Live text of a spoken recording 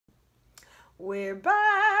We're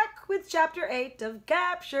back with Chapter 8 of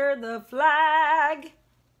Capture the Flag.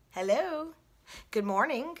 Hello. Good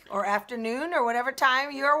morning or afternoon or whatever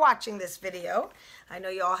time you are watching this video. I know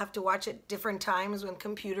you all have to watch at different times when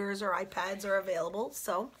computers or iPads are available.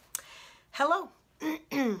 So, hello.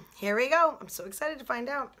 Here we go. I'm so excited to find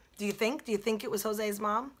out. Do you think it was Jose's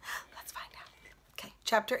mom? Let's find out. Okay,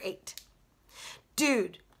 Chapter 8.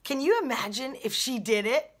 Dude, can you imagine if she did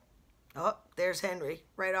it? Oh, there's Henry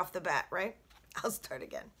right off the bat, right? I'll start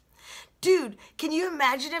again. Dude, can you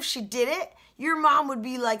imagine if she did it? Your mom would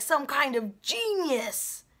be like some kind of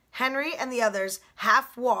genius. Henry and the others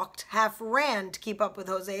half walked, half ran to keep up with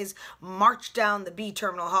Jose's march down the B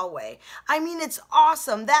terminal hallway. I mean, it's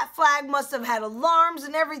awesome. That flag must have had alarms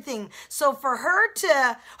and everything. So for her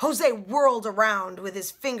to... Jose whirled around with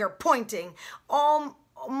his finger pointing,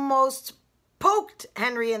 almost poked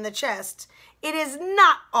Henry in the chest. It is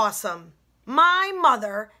not awesome. My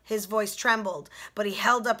mother, his voice trembled, but he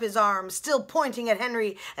held up his arm, still pointing at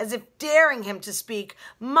Henry as if daring him to speak.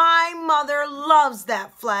 My mother loves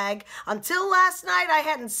that flag. Until last night, I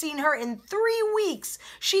hadn't seen her in 3 weeks.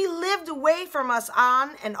 She lived away from us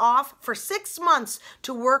on and off for 6 months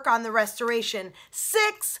to work on the restoration.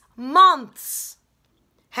 6 months!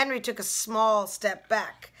 Henry took a small step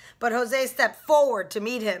back, but Jose stepped forward to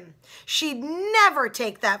meet him. She'd never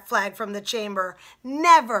take that flag from the chamber.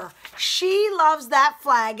 Never. She loves that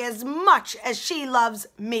flag as much as she loves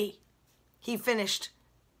me, he finished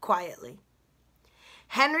quietly.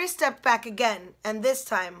 Henry stepped back again, and this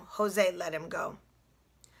time Jose let him go.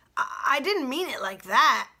 I didn't mean it like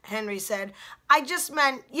that, Henry said. I just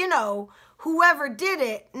meant, you know, whoever did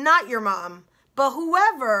it, not your mom. But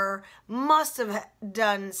whoever must have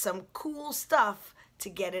done some cool stuff to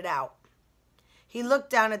get it out. He looked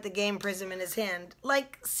down at the game prism in his hand,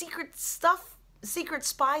 like secret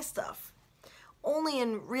spy stuff, only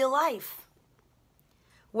in real life.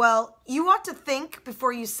 Well, you ought to think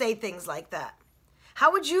before you say things like that.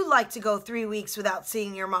 How would you like to go 3 weeks without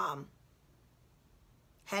seeing your mom?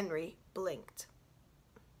 Henry blinked.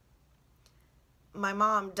 My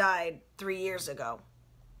mom died 3 years ago.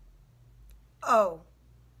 Oh,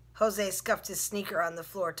 Jose scuffed his sneaker on the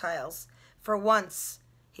floor tiles. For once,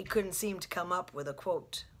 he couldn't seem to come up with a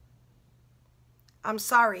quote. I'm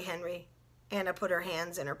sorry, Henry. Anna put her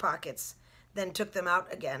hands in her pockets, then took them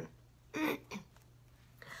out again.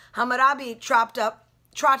 Hammurabi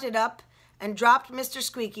trotted up and dropped Mr.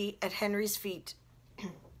 Squeaky at Henry's feet.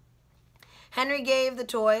 Henry gave the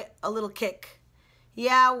toy a little kick.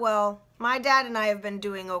 Yeah, well, my dad and I have been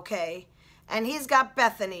doing okay. And he's got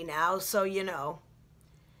Bethany now, so you know.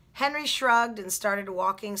 Henry shrugged and started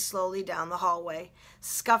walking slowly down the hallway,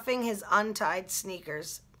 scuffing his untied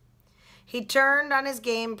sneakers. He turned on his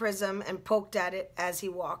game prism and poked at it as he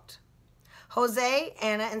walked. Jose,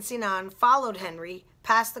 Anna, and Sinan followed Henry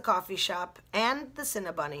past the coffee shop and the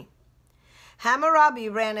Cinnabunny. Hammurabi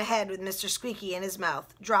ran ahead with Mr. Squeaky in his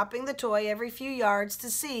mouth, dropping the toy every few yards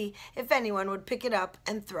to see if anyone would pick it up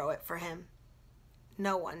and throw it for him.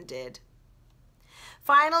 No one did.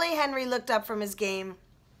 Finally, Henry looked up from his game.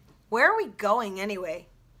 Where are we going anyway?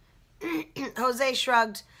 Jose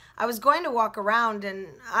shrugged. I was going to walk around and,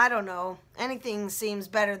 I don't know, anything seems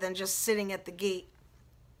better than just sitting at the gate.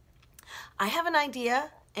 I have an idea,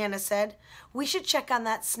 Anna said. We should check on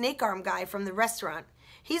that snake arm guy from the restaurant.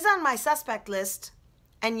 He's on my suspect list.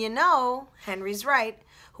 And you know, Henry's right.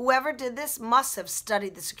 Whoever did this must have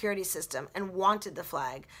studied the security system and wanted the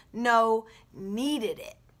flag. No, needed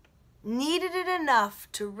it. Needed it enough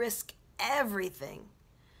to risk everything.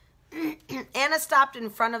 Anna stopped in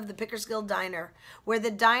front of the Pickersgill Diner, where the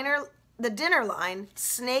dinner line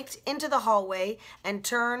snaked into the hallway and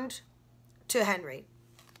turned to Henry.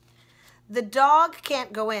 The dog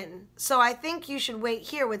can't go in, so I think you should wait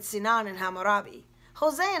here with Sinan and Hammurabi.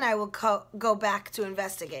 Jose and I will go back to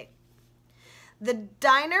investigate. The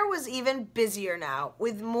diner was even busier now,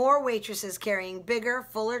 with more waitresses carrying bigger,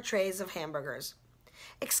 fuller trays of hamburgers.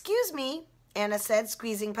 Excuse me, Anna said,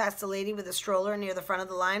 squeezing past a lady with a stroller near the front of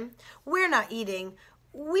the line. We're not eating.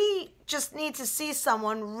 We just need to see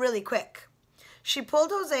someone really quick. She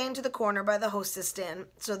pulled Jose into the corner by the hostess stand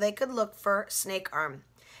so they could look for Snake Arm.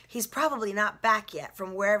 He's probably not back yet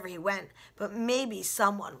from wherever he went, but maybe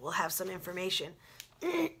someone will have some information.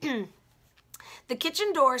 The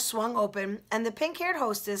kitchen door swung open, and the pink-haired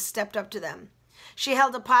hostess stepped up to them. She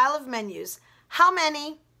held a pile of menus. How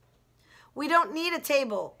many? We don't need a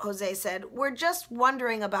table, Jose said. We're just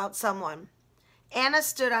wondering about someone. Anna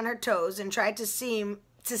stood on her toes and tried to see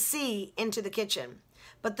into the kitchen,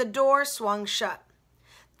 but the door swung shut.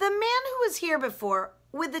 The man who was here before,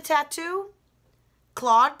 with the tattoo?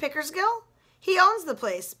 Claude Pickersgill? He owns the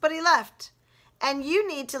place, but he left. And you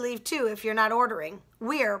need to leave too if you're not ordering.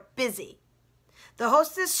 We're busy. The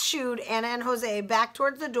hostess shooed Anna and Jose back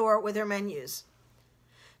towards the door with her menus.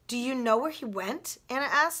 Do you know where he went? Anna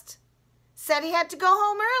asked. Said he had to go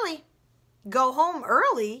home early. Go home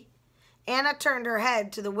early? Anna turned her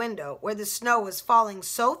head to the window where the snow was falling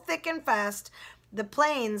so thick and fast the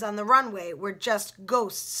planes on the runway were just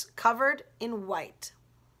ghosts covered in white.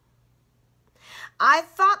 I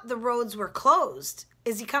thought the roads were closed.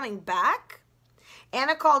 Is he coming back?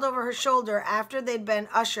 Anna called over her shoulder after they'd been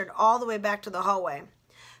ushered all the way back to the hallway.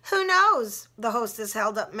 Who knows? The hostess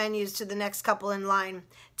held up menus to the next couple in line.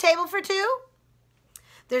 Table for two?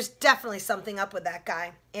 There's definitely something up with that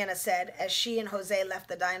guy, Anna said as she and Jose left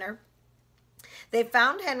the diner. They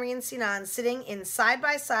found Henry and Sinan sitting in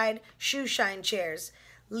side-by-side shoe-shine chairs,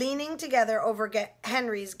 leaning together over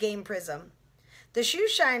Henry's game prism. The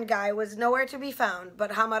shoe-shine guy was nowhere to be found,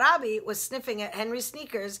 but Hammurabi was sniffing at Henry's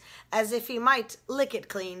sneakers as if he might lick it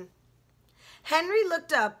clean. Henry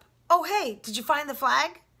looked up. Oh, hey, did you find the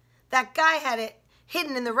flag? That guy had it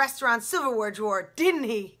hidden in the restaurant silverware drawer, didn't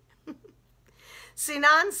he?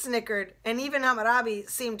 Sinan snickered, and even Hammurabi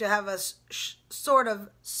seemed to have a sort of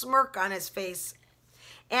smirk on his face.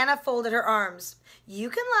 Anna folded her arms. You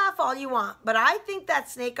can laugh all you want, but I think that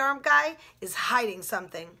snake arm guy is hiding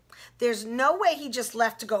something. There's no way he just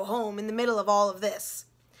left to go home in the middle of all of this.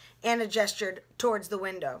 Anna gestured towards the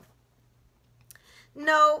window.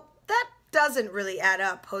 No, that doesn't really add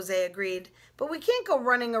up, Jose agreed. But we can't go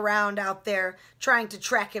running around out there trying to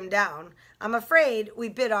track him down. I'm afraid we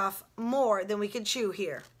bit off more than we could chew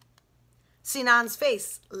here. Sinan's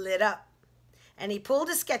face lit up, and he pulled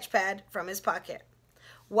a sketch pad from his pocket.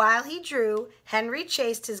 While he drew, Henry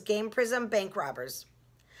chased his game prism bank robbers.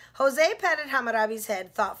 Jose patted Hammurabi's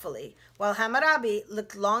head thoughtfully, while Hammurabi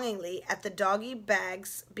looked longingly at the doggy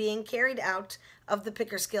bags being carried out of the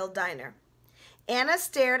Pickersgill diner. Anna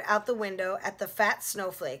stared out the window at the fat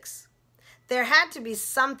snowflakes. There had to be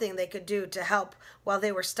something they could do to help while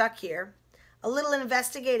they were stuck here. A little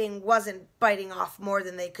investigating wasn't biting off more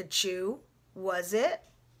than they could chew, was it?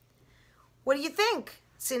 What do you think?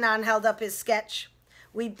 Sinan held up his sketch.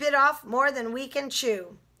 We bit off more than we can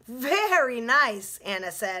chew. Very nice,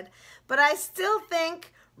 Anna said, but I still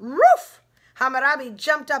think, roof! Hammurabi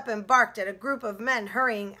jumped up and barked at a group of men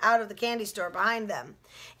hurrying out of the candy store behind them.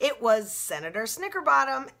 It was Senator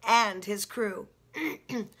Snickerbottom and his crew.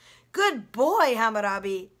 Good boy,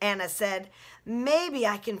 Hammurabi, Anna said. Maybe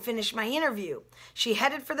I can finish my interview. She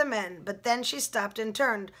headed for the men, but then she stopped and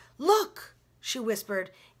turned. Look, she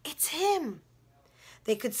whispered, it's him.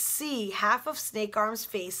 They could see half of Snake Arm's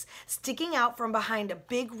face sticking out from behind a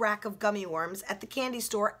big rack of gummy worms at the candy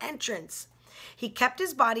store entrance. He kept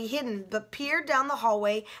his body hidden, but peered down the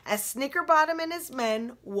hallway as Snickerbottom and his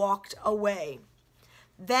men walked away.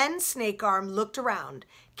 Then Snake Arm looked around,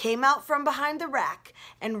 came out from behind the rack,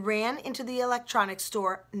 and ran into the electronics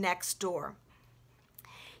store next door.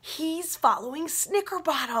 He's following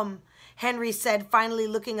Snickerbottom, Henry said, finally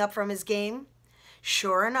looking up from his game.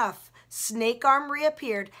 Sure enough, Snake Arm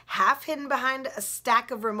reappeared, half hidden behind a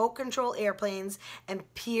stack of remote control airplanes,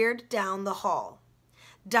 and peered down the hall.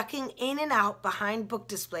 Ducking in and out behind book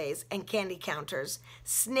displays and candy counters,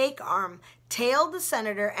 Snake Arm tailed the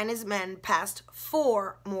senator and his men past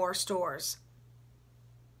 4 more stores.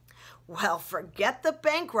 Well, forget the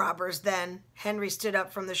bank robbers then. Henry stood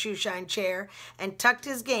up from the shoeshine chair and tucked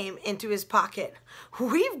his game into his pocket.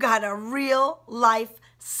 We've got a real-life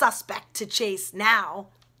suspect to chase now.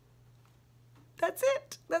 That's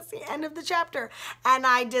it. That's the end of the chapter. And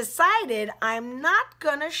I decided I'm not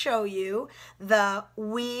going to show you the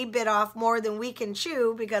we bit off more than we can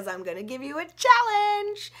chew because I'm going to give you a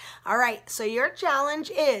challenge. All right, so your challenge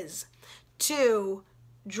is to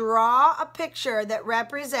draw a picture that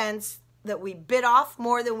represents that we bit off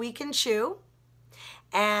more than we can chew,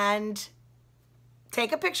 and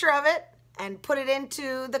take a picture of it and put it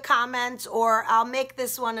into the comments, or I'll make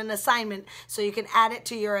this one an assignment so you can add it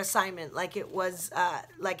to your assignment like it was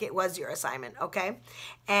your assignment, okay?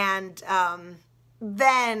 And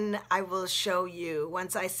then I will show you,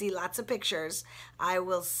 once I see lots of pictures, I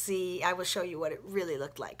will show you what it really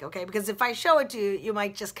looked like, okay? Because if I show it to you, you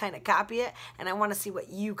might just kind of copy it, and I want to see what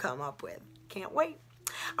you come up with. Can't wait.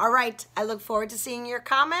 All right, I look forward to seeing your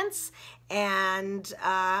comments, and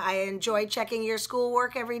I enjoy checking your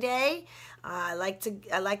schoolwork every day. I like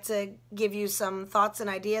to give you some thoughts and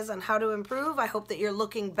ideas on how to improve. I hope that you're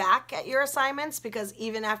looking back at your assignments, because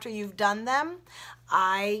even after you've done them,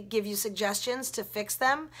 I give you suggestions to fix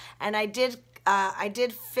them. And I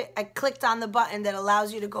clicked on the button that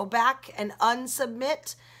allows you to go back and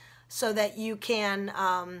unsubmit so that you can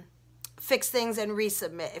fix things and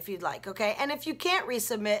resubmit if you'd like, okay? And if you can't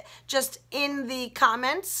resubmit, just in the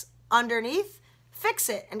comments underneath, fix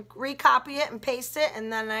it and recopy it and paste it,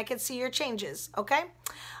 and then I can see your changes, okay?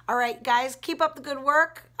 All right, guys, keep up the good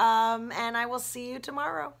work, and I will see you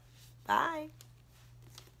tomorrow. Bye.